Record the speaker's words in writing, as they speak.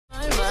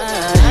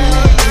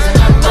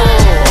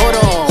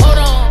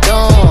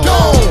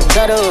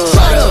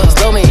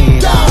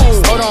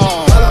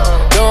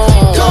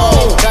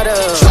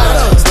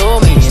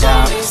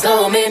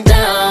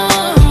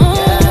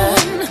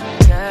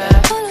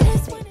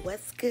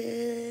What's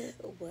good?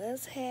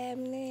 What's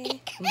happening?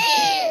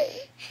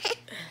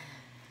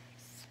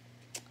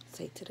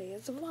 Say today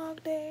is a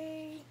vlog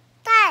day.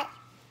 I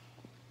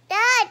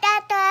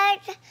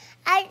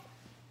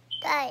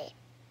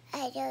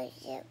don't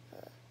know.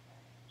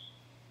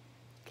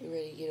 You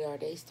ready to get our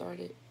day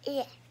started?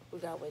 Yeah. We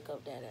gotta wake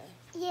up, Dada.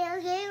 Yeah,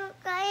 okay,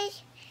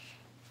 guys.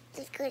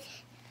 That's good.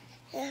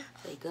 Yeah.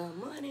 Say good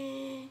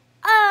morning.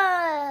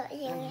 Oh,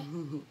 yeah.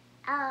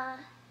 No.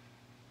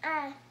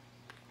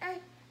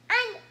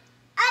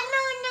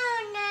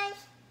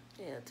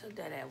 Yeah, tell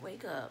Dada,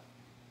 wake up.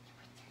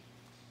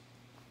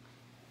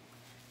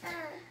 I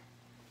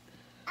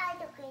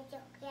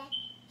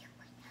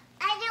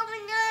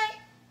don't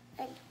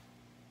know.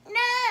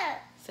 No.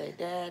 Say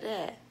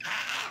Dada.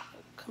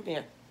 Come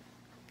here.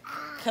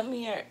 Come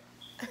here.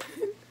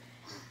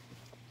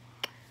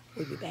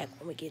 We'll be back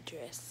when we get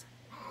dressed.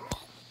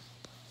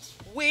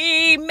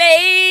 We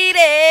made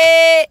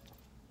it.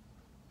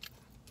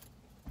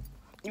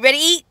 You ready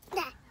to eat?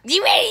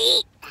 You ready to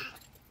eat?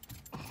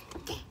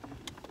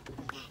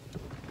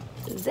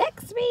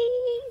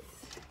 Zaxby's.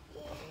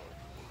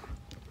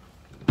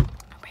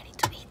 I'm ready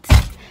to eat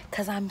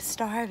because I'm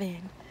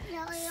starving.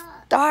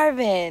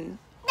 Starving.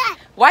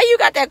 Why you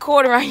got that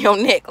cord around your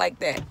neck like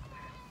that?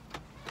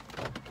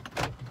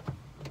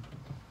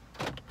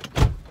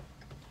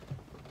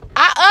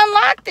 I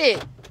unlocked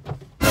it.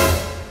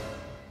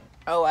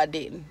 Oh, I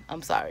didn't.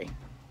 I'm sorry.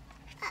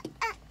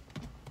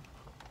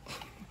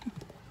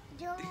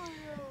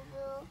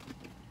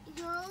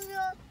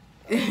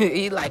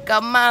 He like,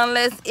 come on,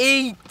 let's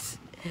eat.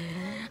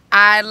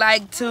 I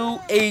like to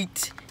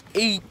eat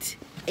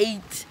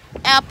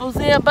apples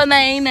and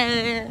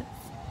bananas.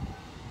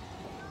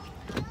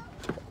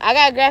 I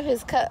gotta grab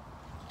his cup.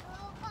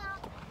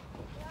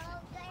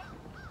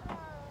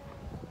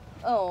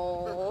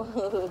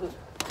 Oh.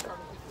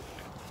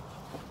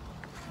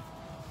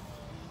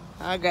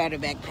 I got a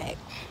backpack.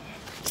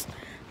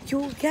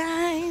 You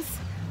guys,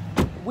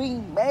 we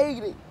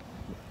made it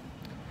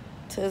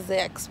to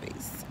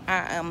Zaxby's.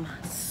 I am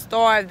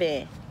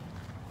starving.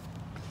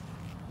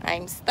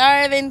 I'm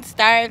starving.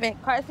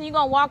 Carson, you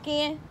gonna walk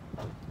in?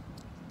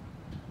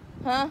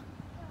 Huh?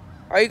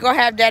 Or you gonna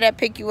have Dada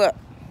pick you up?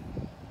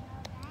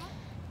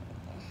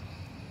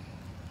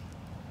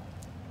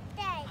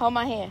 Hold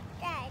my hand.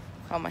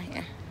 Hold my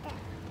hand.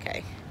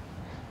 Okay.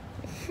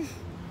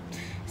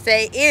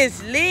 Say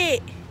it's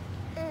lit.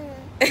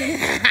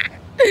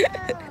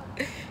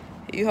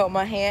 You hold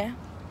my hand.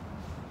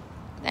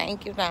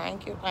 Thank you.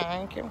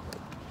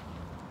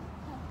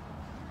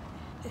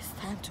 It's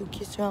time to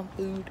get some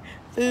food.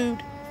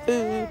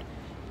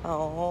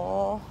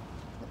 Oh,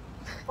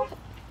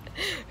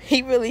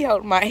 he really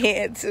held my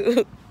hand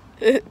too.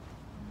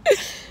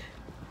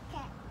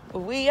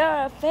 We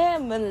are a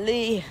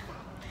family,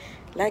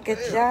 like a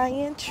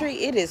giant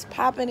tree. It is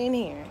popping in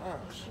here. Oh,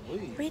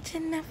 sweet.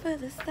 Reaching out for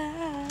the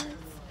stars.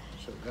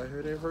 So got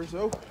her there first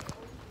though.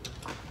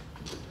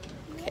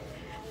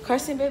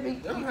 Carson,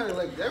 baby.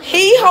 Like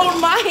He hold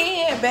my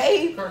hand,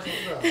 babe. Carson,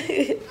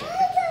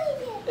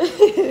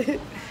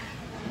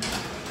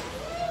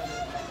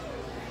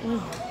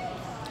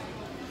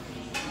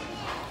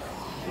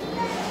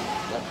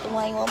 What do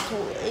I want to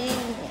eat?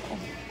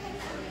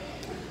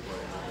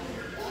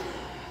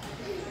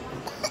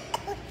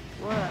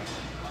 What?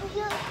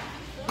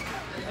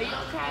 Are you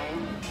okay?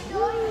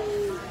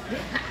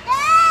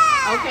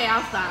 Okay,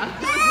 I'll stop.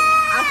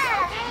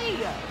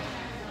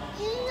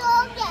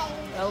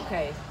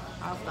 Okay,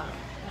 I'll stop.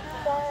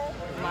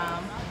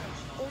 Mom.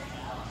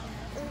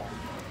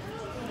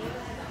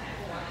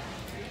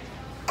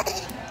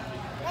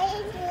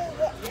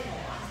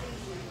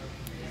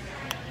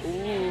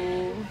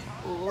 Ooh.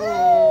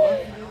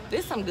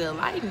 This some good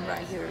lighting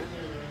right here.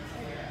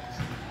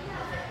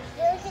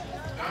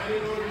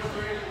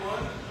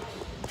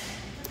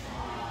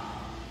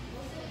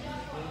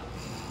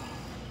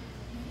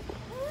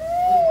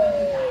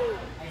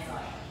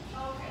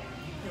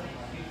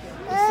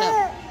 What's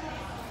up?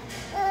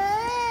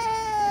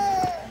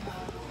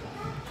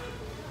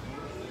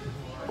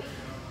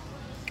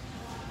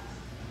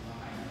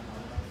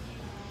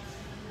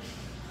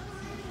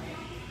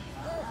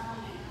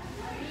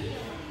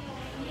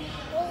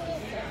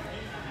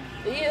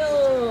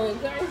 Ew,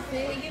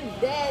 Carson, you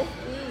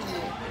nasty.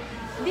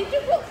 Did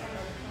you put?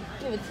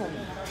 Give it to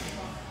me.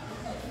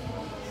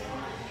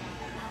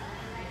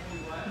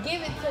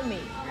 Give it to me.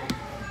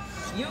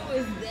 You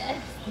is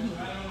nasty.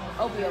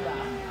 Open your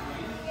mouth.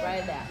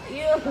 Right now.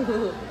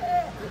 Ew.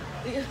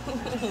 Ew.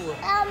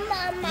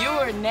 You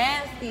are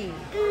nasty.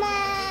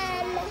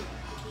 Mom.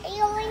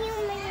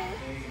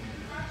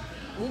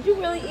 Did you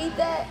really eat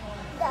that?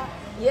 No.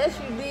 Yes,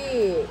 you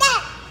did.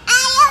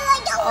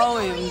 Oh,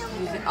 it was,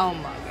 oh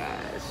my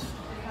gosh.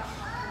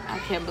 I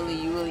can't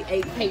believe you really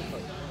ate paper.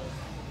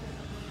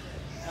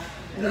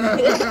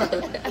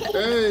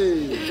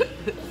 hey.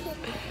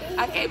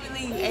 I can't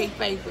believe you ate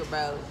paper,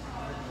 bro.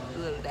 A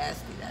little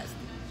nasty.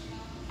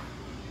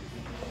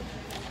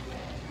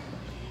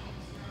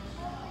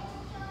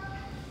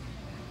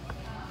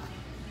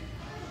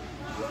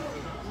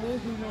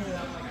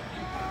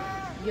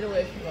 Get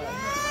away from us.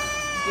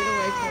 Get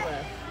away from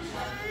us.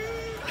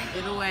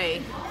 Get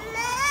away.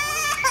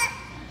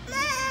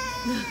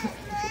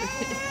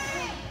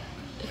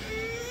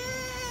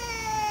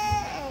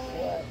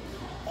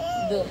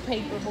 The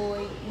paper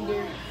boy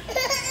eater.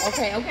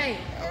 Okay, okay.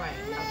 Alright,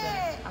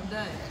 I'm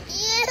done.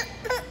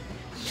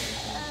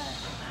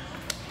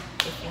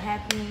 If you're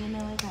happy, you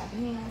know it's happy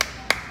hands.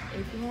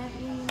 If you're happy,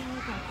 you know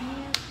it's happy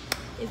hands.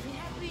 If you're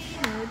happy, you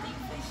know it's big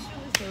fish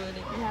shoes. So if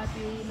you're happy,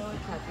 you know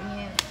it's happy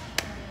hands.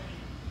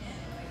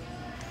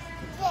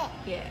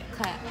 Yeah,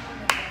 clap,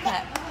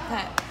 clap,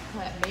 clap,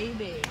 clap,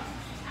 baby.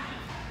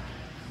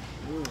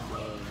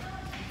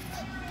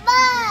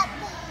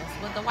 That's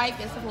what the wipe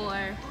is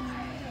for.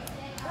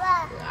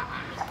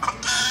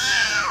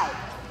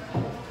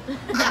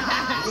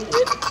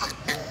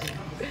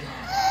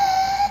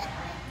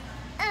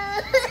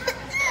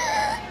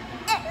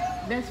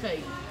 Best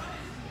face.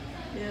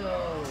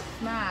 Yo,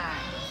 smile.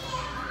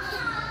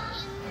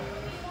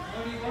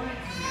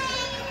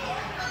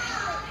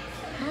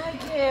 I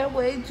can't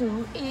wait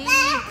to eat.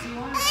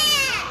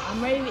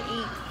 I'm ready to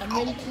eat. I'm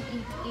ready to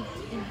eat.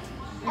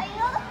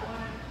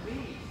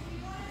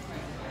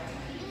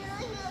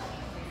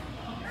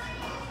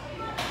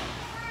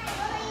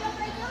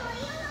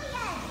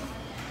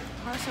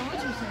 Carson, what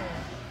you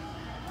saying?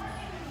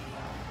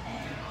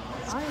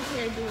 All you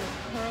care to do is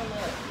curl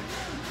up.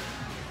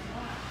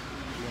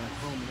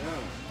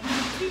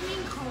 What do you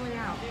mean comb it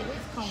out? It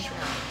is combed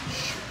out.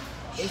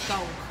 It's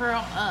gonna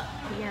curl up.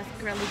 He has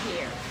curly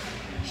hair.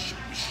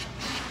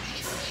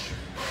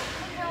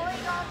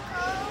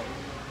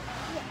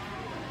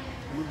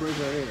 You break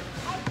her hair.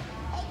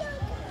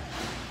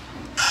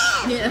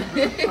 Yeah.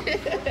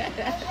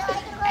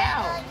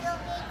 Ow.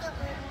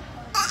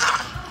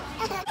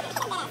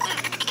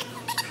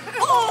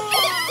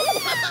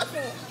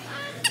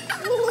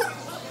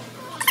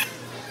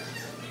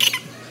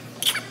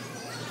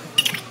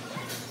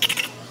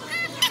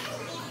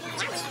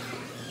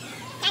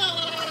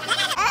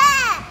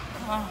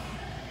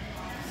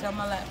 Sit on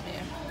my lap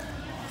there.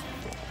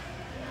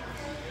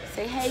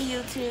 Say hey,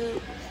 YouTube.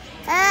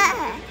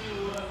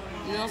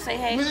 You don't say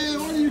hey? Man,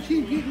 why do you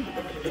keep getting...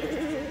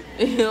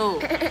 Ew.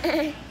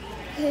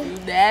 You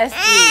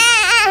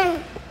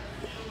nasty.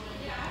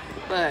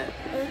 But.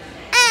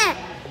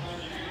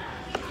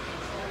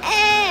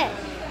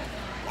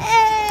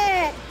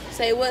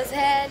 Say what's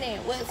happening?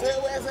 What's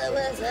up? What's up?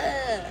 What's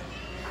up?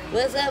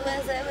 What's up?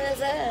 What's up?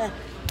 What's up?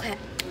 Clap,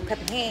 clap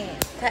your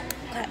hands. Clap,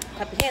 clap,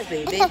 clap your hands,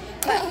 baby. Clap,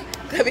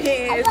 clap your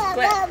hands.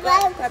 Clap,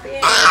 clap, clap your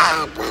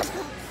hands.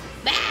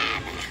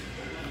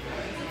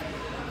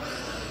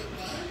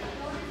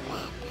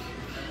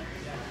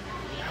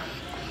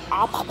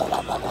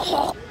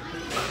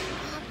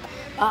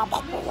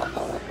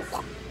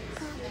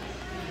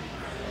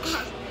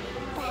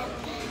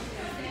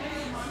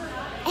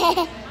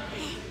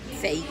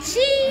 Say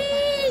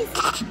cheese.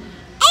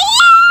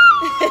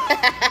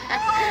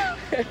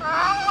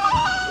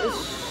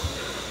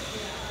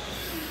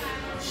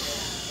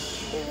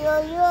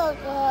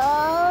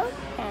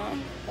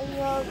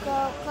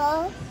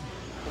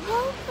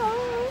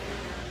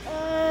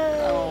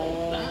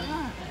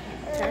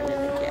 Turn it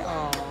again. I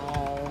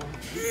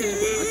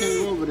can't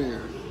go over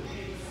there.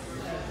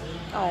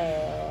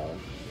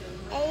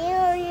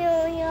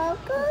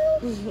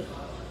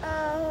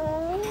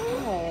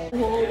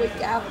 Oh, we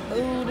got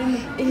food in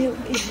the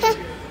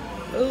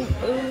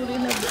food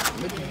in the.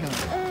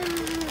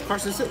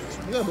 Carson, sit.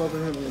 You got both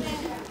of him in.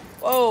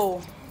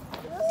 Whoa.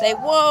 Say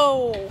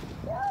whoa.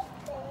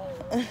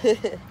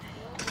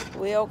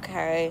 We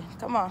okay.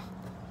 Come on.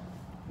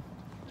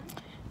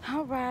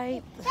 All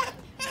right.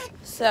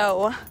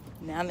 So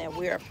now that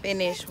we're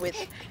finished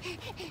with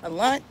a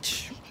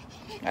lunch,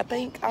 I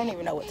think, I don't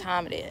even know what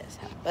time it is,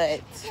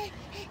 but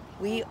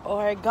we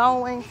are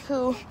going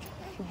to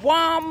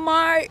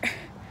Walmart.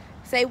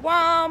 Say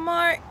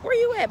Walmart. Where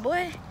you at,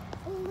 boy?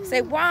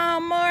 Say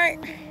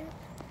Walmart.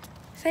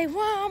 Say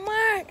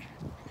Walmart.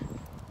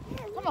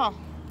 Come on.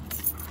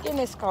 Get in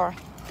this car.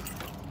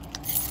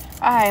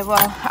 Alright,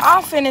 well,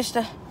 I'll finish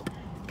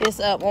this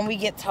up when we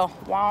get to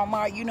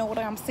Walmart. You know what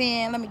I'm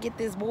saying? Let me get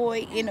this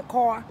boy in the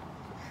car.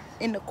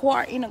 And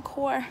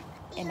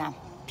I'm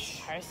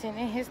Carson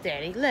and his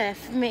daddy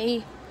left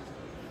me.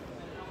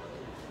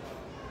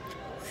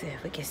 See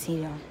if we can see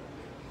them.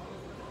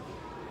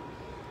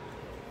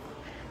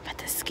 About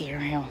to scare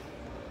him.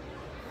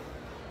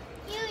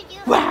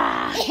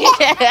 Wow.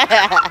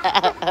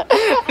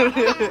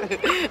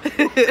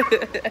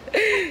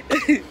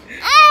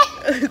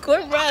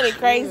 Quit running,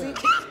 crazy.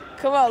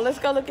 Come on, let's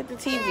go look at the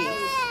TV.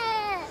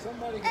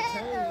 Somebody can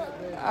change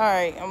that, baby. All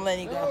right, I'm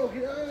letting you go. Oh,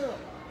 get up.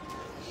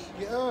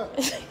 Get up.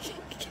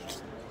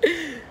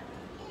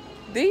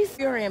 These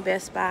you're in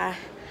Best Buy.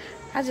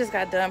 I just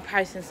got done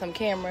pricing some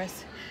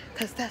cameras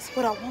because that's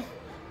what I want.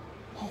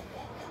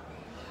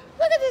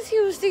 Look at this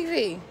huge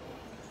TV.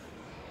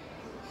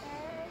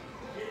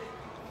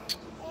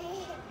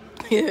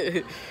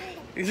 You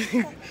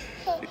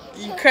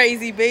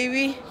crazy,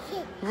 baby.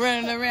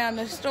 Running around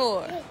the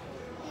store.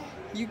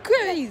 You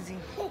crazy.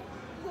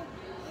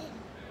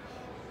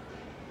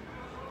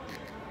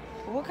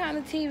 What kind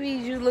of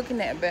TVs you looking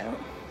at, Belle?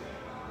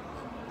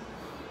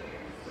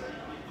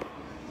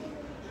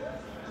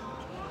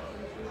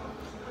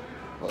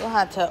 We'll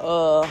have to,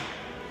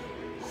 You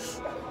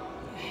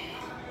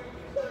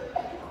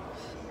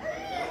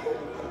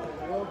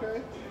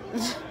okay?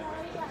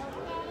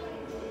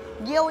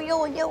 Yo,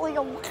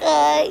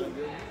 okay.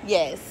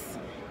 Yes.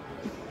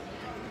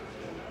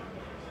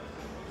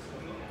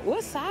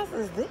 What size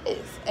is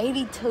this?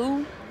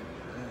 82?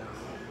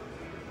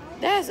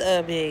 That's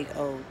a big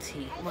old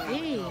TV. I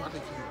think he's trying to do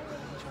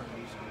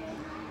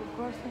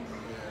something.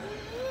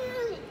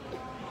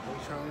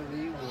 He's trying to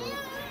leave.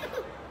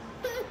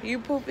 You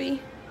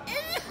poopy?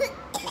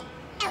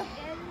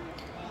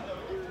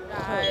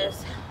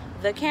 Guys,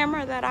 the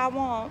camera that I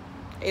want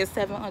is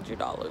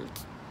 $700.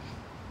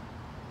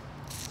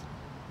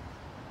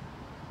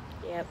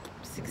 Yep,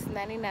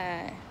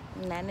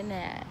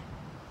 $699.99.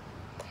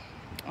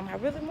 And I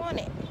really want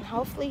it.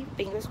 Hopefully,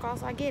 fingers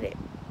crossed, I get it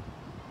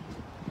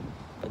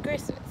for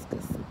Christmas,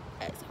 because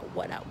that's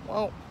what I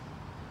want.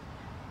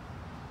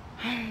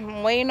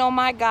 I'm waiting on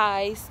my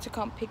guys to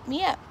come pick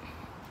me up.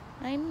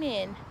 I'm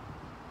in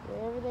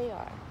wherever they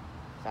are.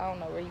 So I don't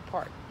know where you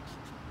park.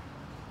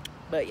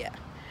 But yeah,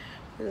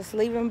 we're just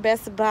leaving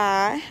Best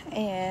Buy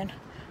and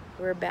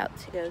we're about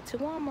to go to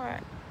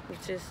Walmart,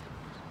 which is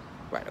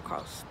right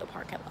across the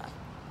parking lot.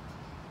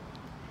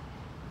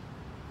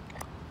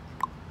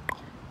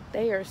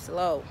 They are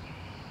slow.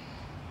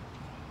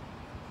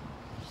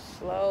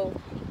 Slow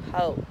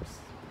hopes.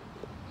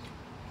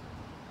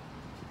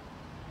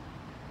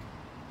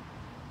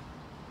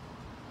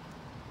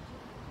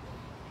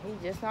 He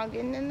just not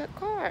getting in the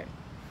car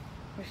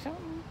or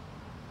something.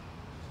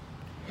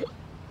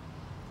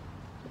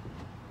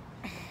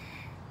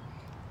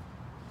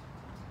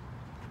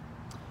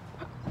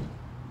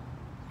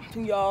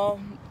 Y'all,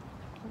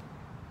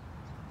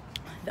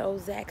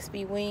 those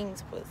Zaxby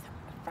wings was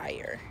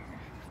fire.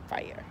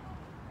 I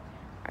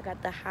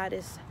got the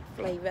hottest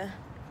flavor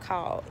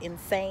called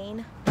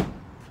Insane,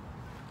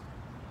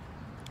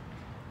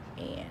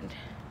 and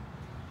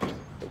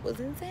it was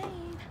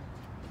insane.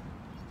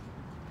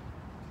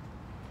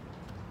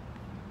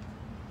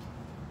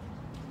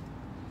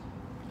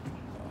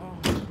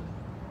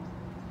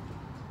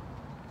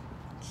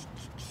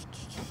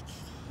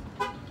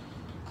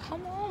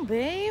 Come on,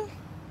 babe.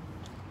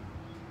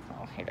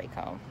 Oh, here they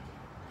come.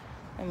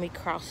 Let me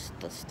cross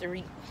the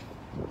street.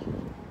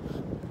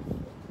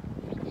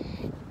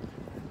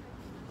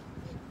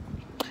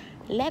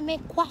 Let me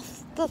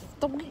cross the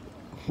street.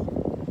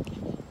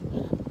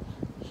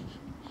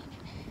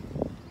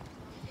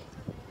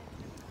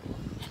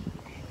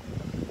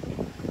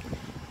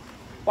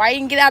 Why you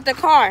didn't get out the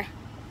car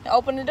and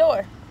open the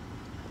door?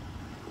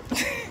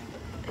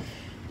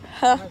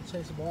 I had to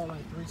chase the ball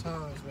like 3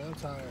 times, man. I'm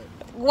tired.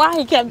 Why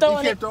he kept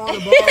throwing He kept throwing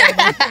the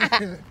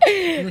ball.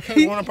 We kept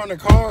going up on the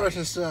cars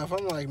and stuff.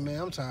 I'm like,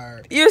 man, I'm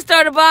tired. You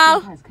start the ball?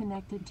 Has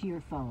connected to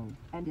your phone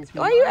and is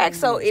Why you act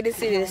so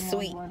innocent and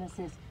sweet?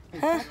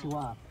 Huh?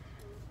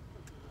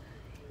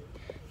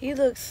 You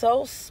look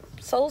so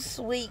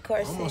sweet, I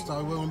Carson. almost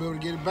thought we wouldn't be able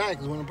to get it back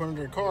because we went up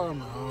under the car. I'm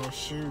like, oh,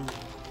 shoot.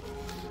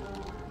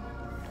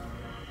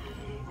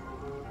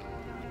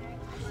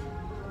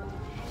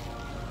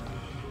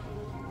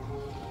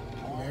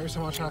 Man, every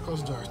time I try to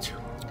close the door, too.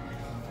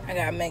 I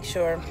gotta make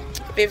sure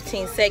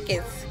 15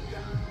 seconds.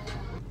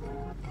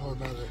 What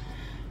about it?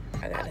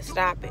 I gotta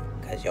stop it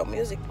because your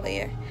music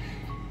player,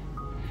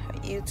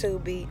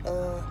 YouTube be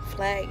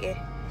flagging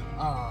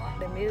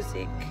the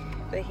music.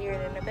 They hear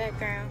it in the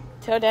background.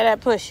 Tell Dad I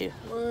push you.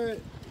 What?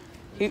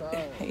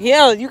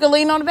 Yeah, you can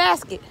lean on the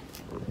basket.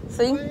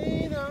 See?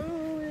 Lean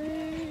on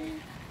me.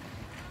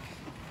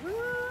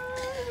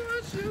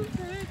 What you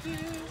think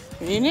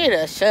is- You need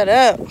to shut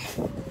up. I wanna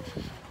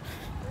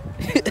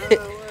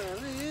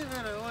live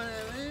and I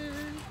wanna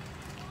live.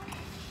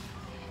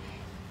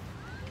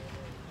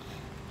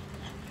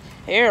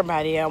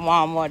 Everybody at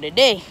Walmart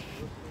today.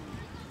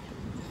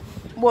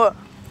 What?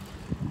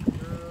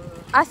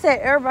 I said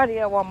everybody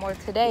at Walmart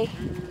today.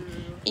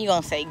 You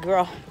gonna say,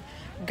 girl,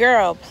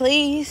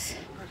 please. I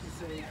should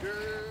say, girl.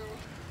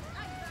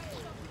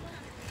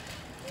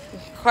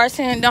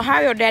 Carson, don't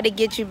have your daddy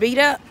get you beat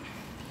up.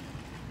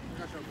 I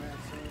got your back,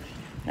 son.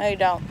 No, you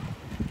don't.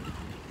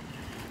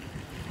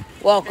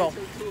 Welcome.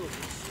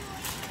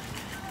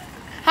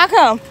 How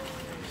come?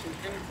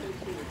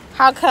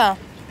 How come?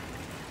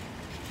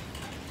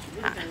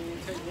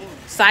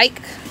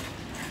 Psych.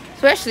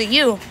 Especially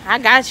you. I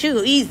got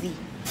you easy.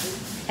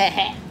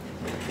 I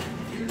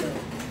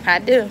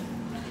do.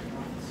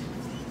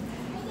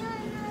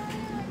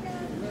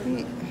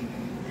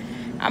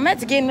 I meant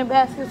to get in the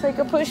basket so you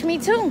could push me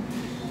too.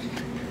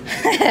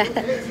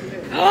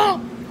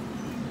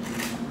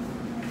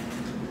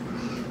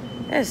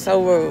 That's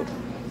so rude.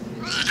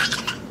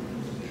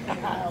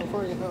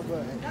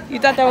 You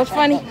thought that was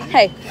funny?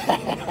 Hey.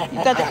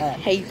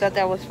 You thought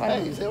that was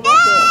funny? Hey, say what's up?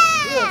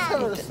 Yeah,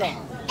 tell her to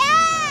stop.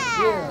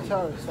 Yeah,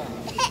 tell her to stop.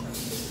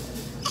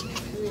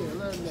 Yeah,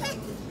 let her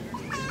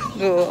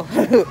know.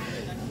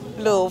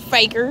 Little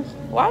faker.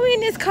 Why we in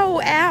this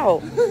cold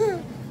out?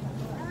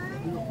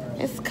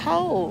 It's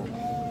cold.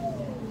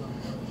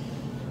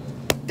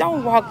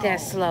 Don't walk that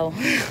slow.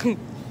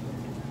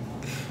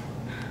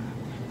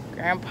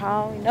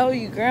 Grandpa, we know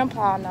you,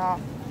 Grandpa,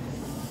 now.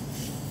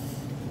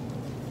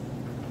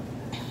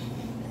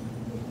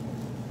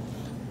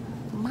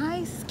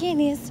 My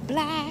skin is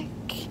black.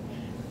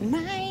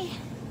 My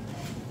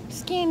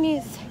skin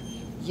is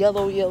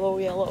yellow, yellow,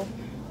 yellow.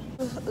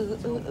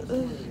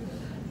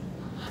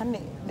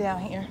 Honey,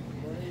 down here.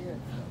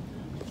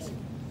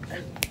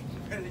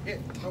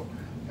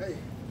 Hey,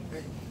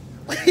 hey.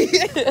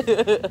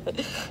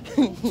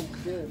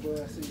 Good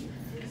boy, I see you.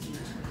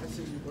 I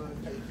see you, boy.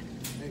 Hey.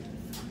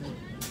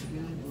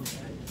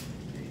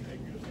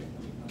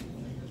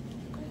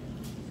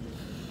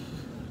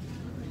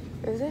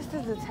 Is this the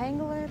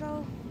detangler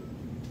though?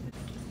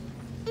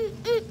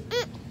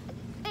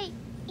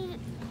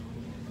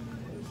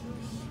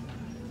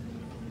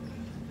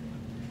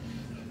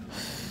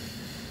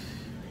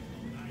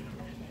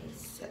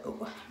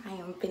 So I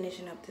am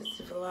finishing up this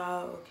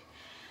vlog.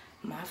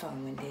 My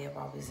phone went dead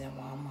while I was in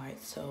Walmart,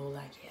 so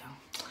like yeah,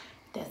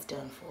 that's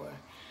done for.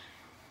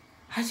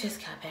 I just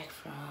got back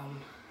from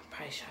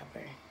Price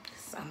Chopper.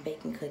 I'm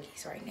baking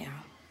cookies right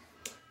now,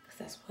 cause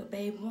that's what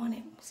Babe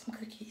wanted, some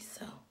cookies.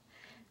 So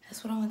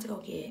that's what I went to go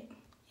get,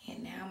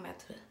 and now I'm about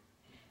to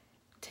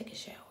take a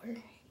shower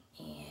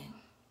and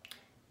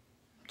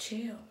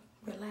chill,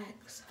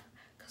 relax,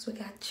 cause we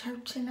got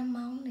church in the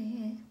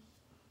morning.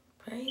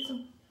 Praise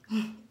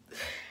him.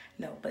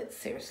 No, but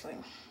seriously,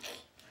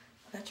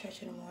 we got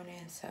church in the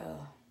morning, so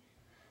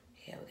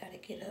yeah, we gotta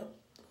get up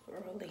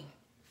early.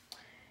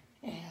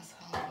 And so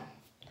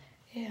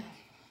yeah,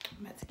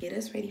 I'm about to get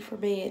us ready for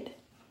bed.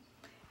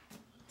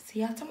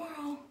 See y'all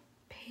tomorrow.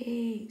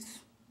 Peace.